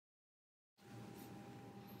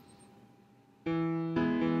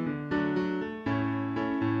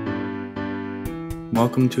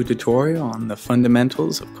Welcome to a tutorial on the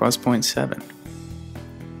fundamentals of Costpoint 7.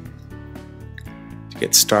 To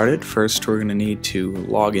get started, first we're going to need to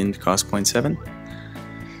log into Costpoint 7.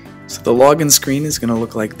 So the login screen is going to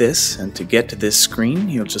look like this, and to get to this screen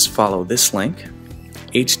you'll just follow this link,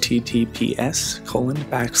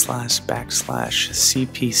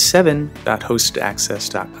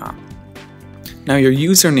 https://cp7.hostaccess.com. Now your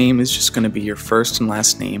username is just going to be your first and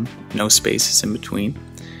last name, no spaces in between.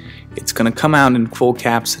 It's going to come out in full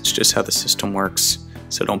caps. It's just how the system works,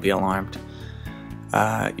 so don't be alarmed.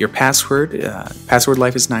 Your password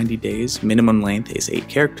life is 90 days, minimum length is 8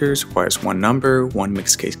 characters, requires 1 number, 1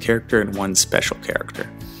 mixed case character, and 1 special character.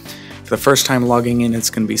 For the first time logging in, it's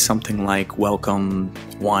going to be something like welcome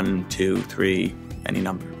 1, 2, 3, any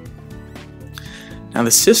number. Now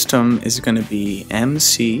the system is going to be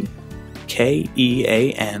MCKEAN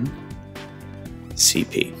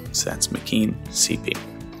CP, so that's McKean CP.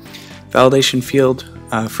 Validation field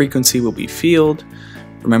frequency will be field.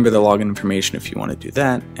 Remember the login information if you want to do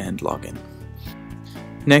that, and log in.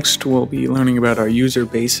 Next we'll be learning about our user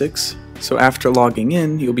basics. So after logging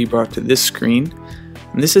in, you'll be brought to this screen,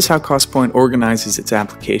 and this is how Costpoint organizes its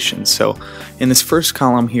applications. So in this first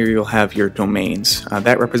column here you'll have your domains.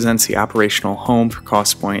 That represents the operational home for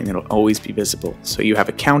Costpoint, and it'll always be visible. So you have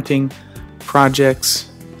accounting,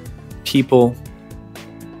 projects, people,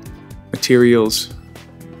 materials,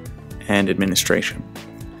 and administration.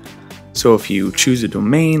 So if you choose a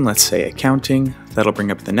domain, let's say accounting, that'll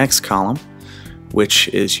bring up the next column, which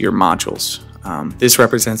is your modules. This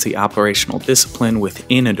represents the operational discipline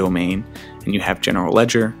within a domain, and you have general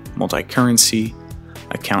ledger, multi-currency,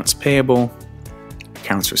 accounts payable,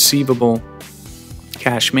 accounts receivable,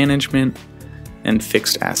 cash management, and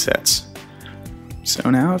fixed assets. So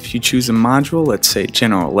now if you choose a module, let's say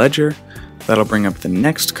general ledger, that'll bring up the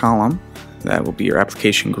next column. That will be your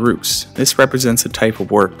application groups. This represents the type of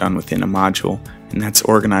work done within a module, and that's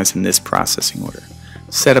organized in this processing order: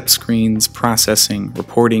 setup screens, processing,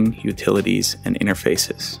 reporting, utilities, and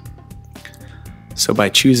interfaces. So by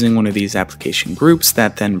choosing one of these application groups,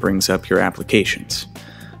 that then brings up your applications.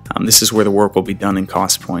 This is where the work will be done in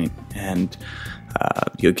Costpoint, and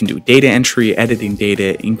you can do data entry, editing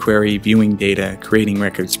data, inquiry, viewing data, creating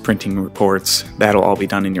records, printing reports. That'll all be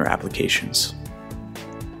done in your applications.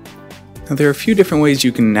 Now, there are a few different ways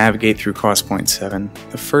you can navigate through Costpoint 7.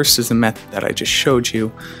 The first is the method that I just showed you.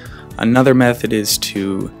 Another method is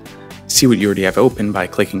to see what you already have open by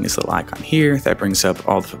clicking this little icon here. That brings up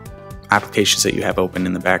all the applications that you have open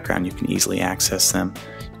in the background. You can easily access them.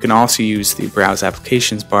 You can also use the Browse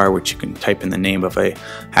Applications bar, which you can type in the name of an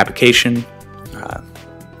application,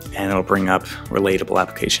 and it'll bring up relatable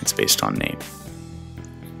applications based on name.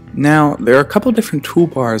 Now, there are a couple different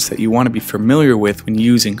toolbars that you want to be familiar with when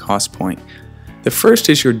using Costpoint. The first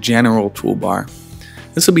is your general toolbar.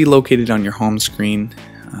 This will be located on your home screen,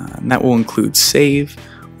 and that will include Save,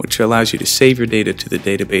 which allows you to save your data to the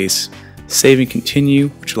database, Save and Continue,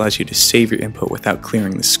 which allows you to save your input without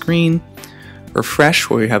clearing the screen, Refresh,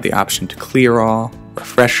 where you have the option to clear all,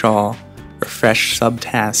 refresh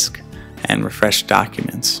subtask, and refresh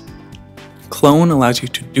documents. Clone allows you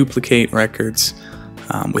to duplicate records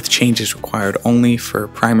with changes required only for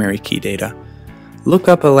primary key data.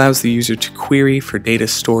 Lookup allows the user to query for data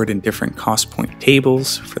stored in different Costpoint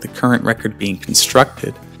tables for the current record being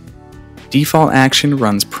constructed. Default action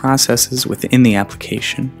runs processes within the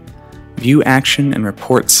application. View action and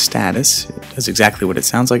report status. It does exactly what it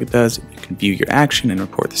sounds like it does. You can view your action and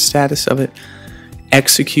report the status of it.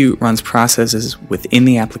 Execute runs processes within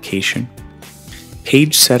the application.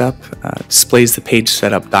 Page setup displays the page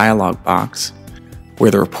setup dialog box, where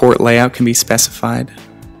the report layout can be specified.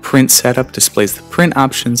 Print setup displays the print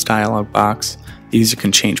options dialog box. The user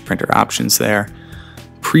can change printer options there.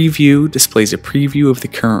 Preview displays a preview of the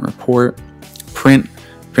current report. Print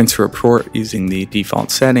prints a report using the default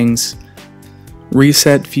settings.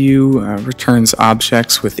 Reset view returns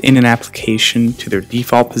objects within an application to their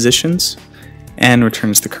default positions and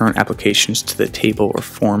returns the current applications to the table or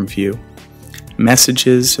form view.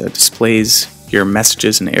 Messages displays your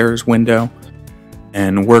messages and errors window.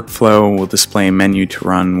 And Workflow will display a menu to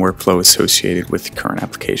run workflow associated with the current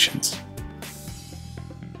applications.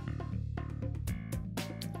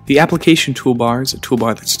 The application toolbar is a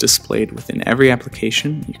toolbar that's displayed within every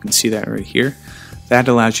application. You can see that right here. That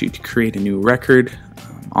allows you to create a new record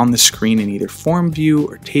on the screen in either form view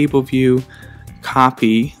or table view.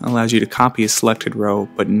 Copy allows you to copy a selected row,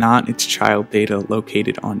 but not its child data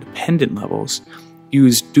located on dependent levels.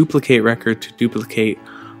 Use duplicate record to duplicate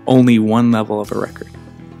only one level of a record.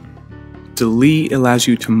 Delete allows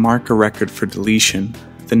you to mark a record for deletion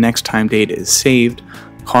the next time data is saved,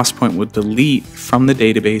 Costpoint will delete from the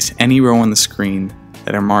database any row on the screen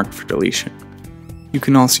that are marked for deletion. You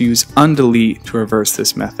can also use undelete to reverse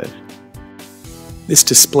this method. This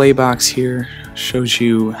display box here shows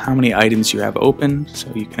you how many items you have open, so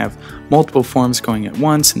you can have multiple forms going at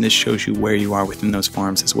once, and this shows you where you are within those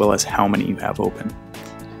forms as well as how many you have open.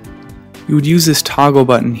 You would use this toggle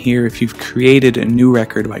button here if you've created a new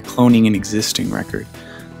record by cloning an existing record.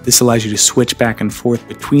 This allows you to switch back and forth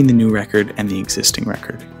between the new record and the existing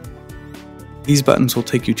record. These buttons will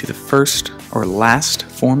take you to the first or last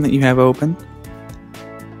form that you have open.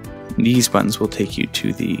 These buttons will take you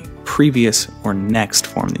to the previous or next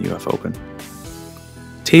form that you have open.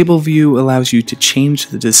 Table View allows you to change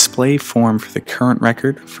the display form for the current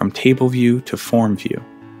record from Table View to Form View.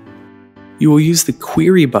 You will use the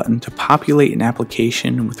Query button to populate an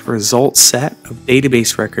application with a result set of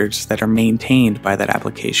database records that are maintained by that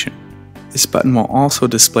application. This button will also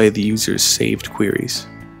display the user's saved queries.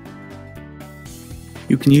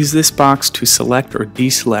 You can use this box to select or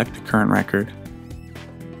deselect a current record.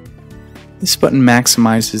 This button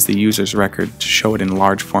maximizes the user's record to show it in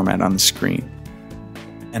large format on the screen.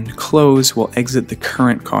 And Close will exit the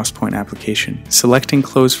current Costpoint application. Selecting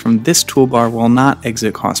Close from this toolbar will not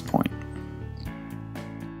exit Costpoint.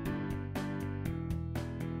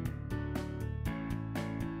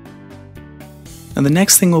 Now the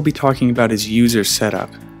next thing we'll be talking about is user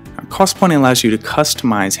setup. Now, Costpoint allows you to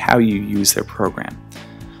customize how you use their program.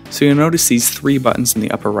 So you'll notice these three buttons in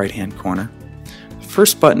the upper right hand corner. The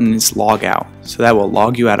first button is Log Out, so that will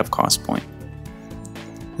log you out of Costpoint.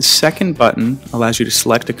 The second button allows you to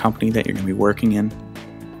select a company that you're going to be working in.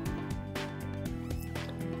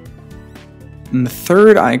 And the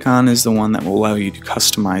third icon is the one that will allow you to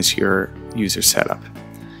customize your user setup.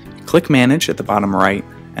 You click Manage at the bottom right,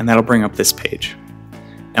 and that'll bring up this page.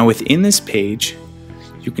 Now within this page,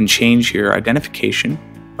 you can change your identification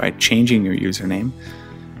by changing your username.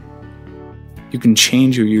 You can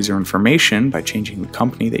change your user information by changing the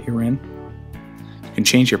company that you're in. You can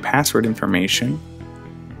change your password information.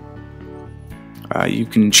 You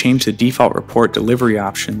can change the default report delivery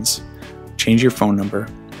options, change your phone number,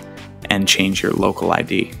 and change your local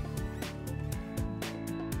ID.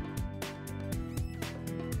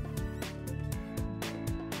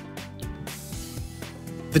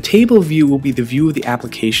 The table view will be the view of the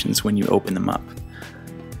applications when you open them up.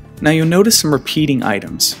 Now you'll notice some repeating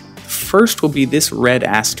items. The first will be this red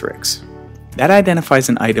asterisk. That identifies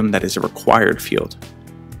an item that is a required field.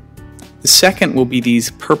 The second will be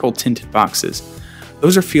these purple tinted boxes.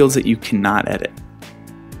 Those are fields that you cannot edit.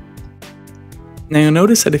 Now you'll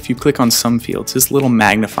notice that if you click on some fields, this little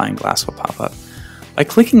magnifying glass will pop up. By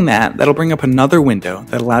clicking that, that'll bring up another window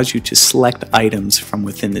that allows you to select items from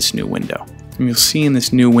within this new window. And you'll see in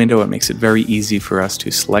this new window it makes it very easy for us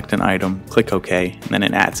to select an item, click OK, and then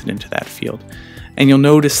it adds it into that field. And you'll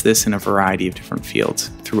notice this in a variety of different fields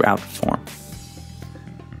throughout the form.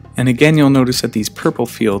 And again, you'll notice that these purple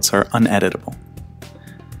fields are uneditable.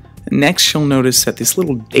 Next, you'll notice that this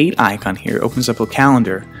little date icon here opens up a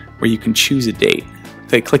calendar where you can choose a date.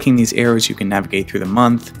 By clicking these arrows, you can navigate through the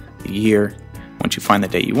month, the year. Once you find the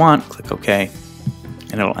date you want, click OK,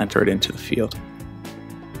 and it'll enter it into the field.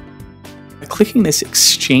 By clicking this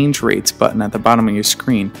Exchange Rates button at the bottom of your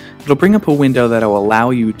screen, it'll bring up a window that will allow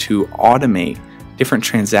you to automate different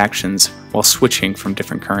transactions while switching from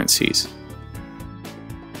different currencies.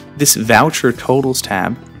 This Voucher Totals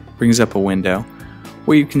tab brings up a window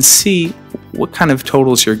where you can see what kind of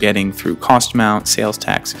totals you're getting through cost amount, sales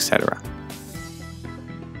tax, etc.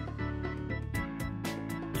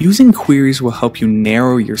 Using queries will help you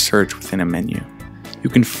narrow your search within a menu. You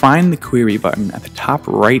can find the Query button at the top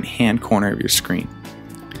right-hand corner of your screen.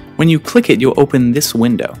 When you click it, you'll open this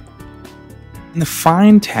window. In the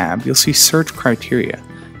Find tab, you'll see Search Criteria.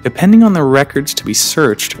 Depending on the records to be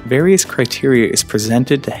searched, various criteria is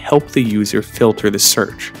presented to help the user filter the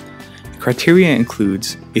search. The criteria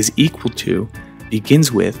includes is equal to,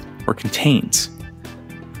 begins with, or contains.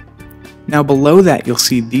 Now below that, you'll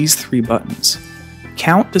see these three buttons.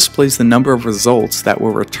 Count displays the number of results that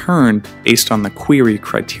were returned based on the query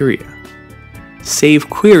criteria. Save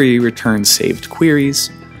Query returns saved queries.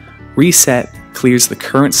 Reset clears the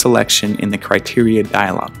current selection in the criteria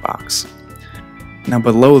dialog box. Now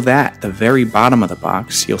below that, the very bottom of the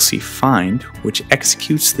box, you'll see Find, which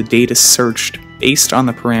executes the data searched based on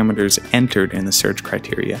the parameters entered in the search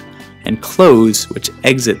criteria, and Close, which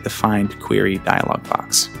exit the Find Query dialog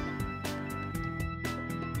box.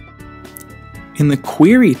 In the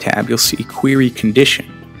Query tab, you'll see Query Condition.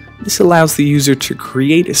 This allows the user to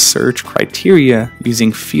create a search criteria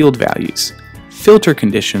using field values, filter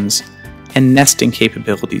conditions, and nesting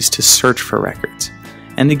capabilities to search for records.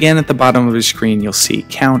 And again at the bottom of the screen you'll see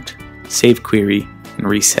Count, Save Query, and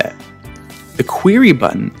Reset. The Query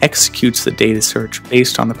button executes the data search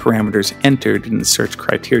based on the parameters entered in the search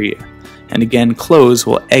criteria, and again Close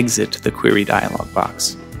will exit the query dialog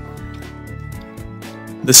box.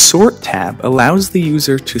 The Sort tab allows the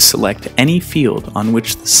user to select any field on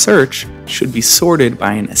which the search should be sorted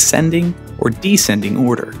by an ascending or descending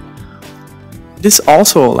order. This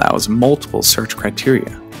also allows multiple search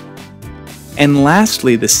criteria. And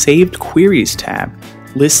lastly, the Saved Queries tab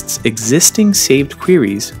lists existing saved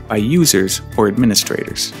queries by users or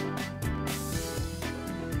administrators.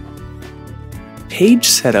 Page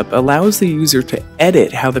Setup allows the user to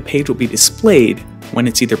edit how the page will be displayed when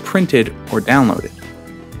it's either printed or downloaded.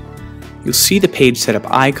 You'll see the Page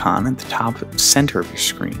Setup icon at the top center of your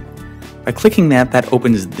screen. By clicking that, that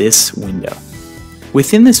opens this window.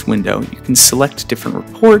 Within this window, you can select different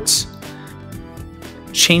reports,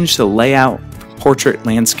 change the layout, portrait,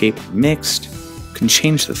 landscape, or mixed. You can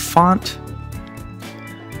change the font.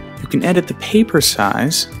 You can edit the paper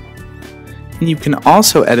size, and you can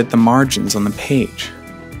also edit the margins on the page.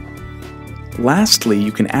 Lastly,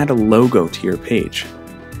 you can add a logo to your page.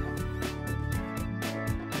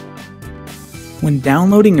 When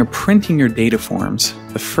downloading or printing your data forms,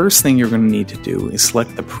 the first thing you're going to need to do is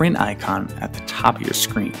select the print icon at the top of your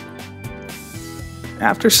screen.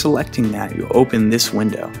 After selecting that, you'll open this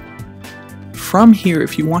window. From here,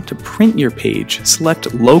 if you want to print your page,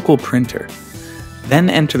 select Local Printer. Then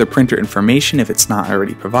enter the printer information if it's not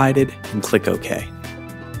already provided, and click OK.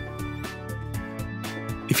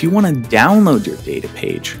 If you want to download your data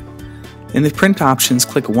page, in the print options,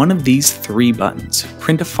 click one of these three buttons: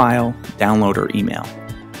 Print a File, Download, or Email.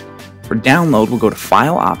 For download, we'll go to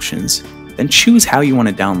File Options, then choose how you want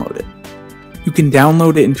to download it. You can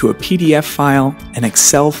download it into a PDF file, an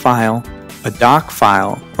Excel file, a doc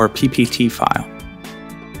file, or a PPT file.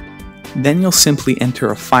 Then you'll simply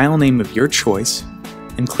enter a file name of your choice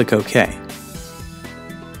and click OK.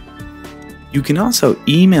 You can also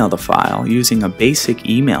email the file using a basic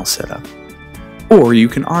email setup, or you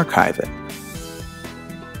can archive it.